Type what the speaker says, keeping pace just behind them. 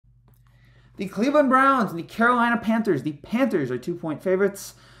the Cleveland Browns and the Carolina Panthers. The Panthers are 2-point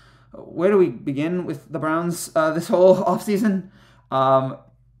favorites. Where do we begin with the Browns this whole offseason?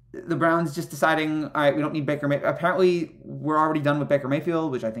 The Browns just deciding, all right, we don't need Baker Mayfield. Apparently, we're already done with Baker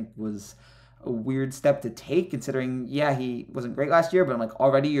Mayfield, which I think was a weird step to take, considering, yeah, he wasn't great last year, but I'm like,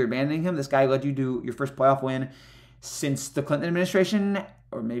 already you're abandoning him. This guy led you to your first playoff win since the Clinton administration,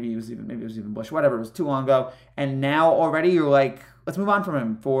 or maybe it was even Bush, whatever. It was too long ago, and now already you're like, let's move on from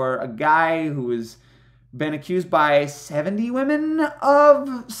him for a guy who has been accused by 70 women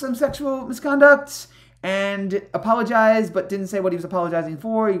of some sexual misconduct and apologized, but didn't say what he was apologizing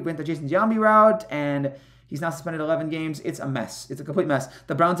for. He went the Jason Giambi route, and he's now suspended 11 games. It's a mess. It's a complete mess.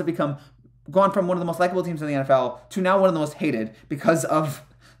 The Browns have gone from one of the most likable teams in the NFL to now one of the most hated because of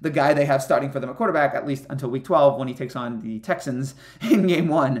the guy they have starting for them at quarterback, at least until week 12 when he takes on the Texans in game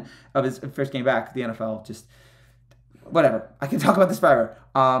 1 of his first game back. The NFL just, whatever. I can talk about this forever.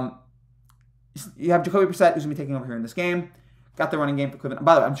 You have Jacoby Brissett, who's going to be taking over here in this game. Got the running game for Cleveland.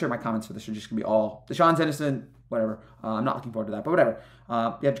 By the way, I'm sure my comments for this are just going to be all Deshaun Henderson, whatever. I'm not looking forward to that, but whatever.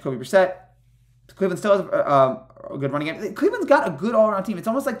 You have Jacoby Brissett. Cleveland still has a good running game. Cleveland's got a good all-around team. It's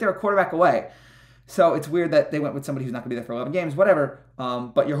almost like they're a quarterback away. So it's weird that they went with somebody who's not going to be there for 11 games, whatever.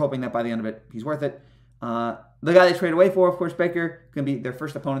 But you're hoping that by the end of it, he's worth it. The guy they traded away for, of course, Baker, going to be their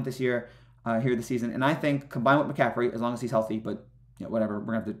first opponent this year, here this season. And I think, combined with McCaffrey, as long as he's healthy, but whatever, we're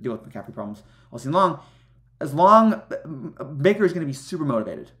going to have to deal with McCaffrey problems all season long. Baker is going to be super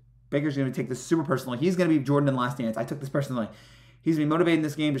motivated. Baker's going to take this super personally. He's going to be Jordan in The Last Dance. I took this personally. He's going to be motivated in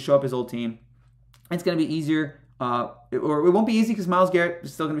this game to show up his old team. It's going to be easier, or it won't be easy because Myles Garrett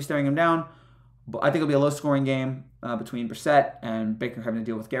is still going to be staring him down. But I think it'll be a low-scoring game between Brissett and Baker having to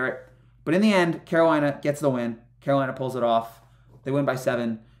deal with Garrett. But in the end, Carolina gets the win. Carolina pulls it off. They win by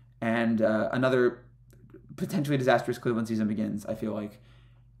 7, and another potentially disastrous Cleveland season begins, I feel like.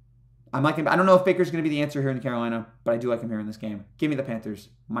 I don't know if Baker's going to be the answer here in Carolina, but I do like him here in this game. Give me the Panthers,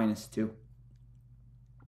 -2.